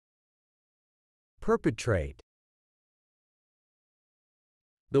Perpetrate.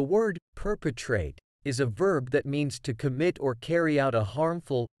 The word perpetrate is a verb that means to commit or carry out a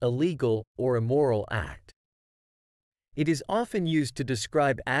harmful, illegal, or immoral act. It is often used to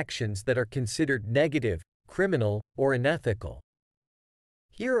describe actions that are considered negative, criminal, or unethical.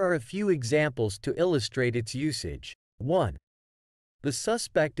 Here are a few examples to illustrate its usage. 1. The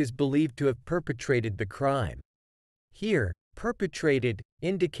suspect is believed to have perpetrated the crime. Here, perpetrated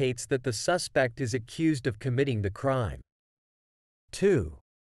indicates that the suspect is accused of committing the crime. 2.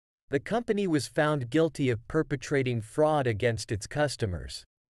 The company was found guilty of perpetrating fraud against its customers.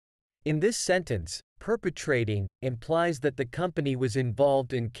 In this sentence, perpetrating implies that the company was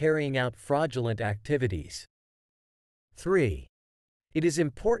involved in carrying out fraudulent activities. 3. It is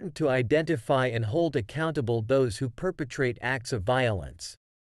important to identify and hold accountable those who perpetrate acts of violence.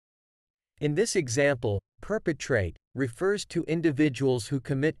 In this example, perpetrate refers to individuals who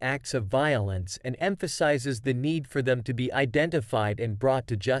commit acts of violence and emphasizes the need for them to be identified and brought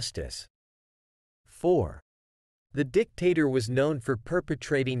to justice. 4. The dictator was known for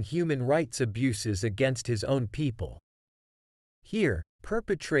perpetrating human rights abuses against his own people. Here,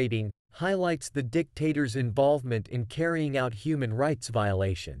 perpetrating highlights the dictator's involvement in carrying out human rights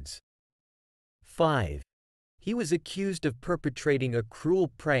violations. 5. He was accused of perpetrating a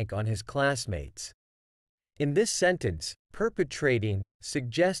cruel prank on his classmates. In this sentence, perpetrating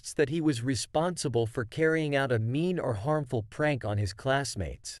suggests that he was responsible for carrying out a mean or harmful prank on his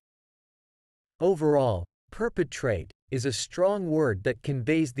classmates. Overall, perpetrate is a strong word that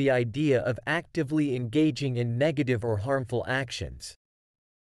conveys the idea of actively engaging in negative or harmful actions.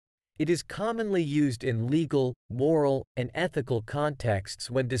 It is commonly used in legal, moral, and ethical contexts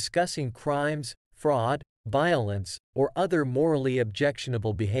when discussing crimes, fraud, violence, or other morally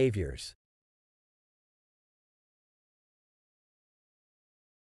objectionable behaviors.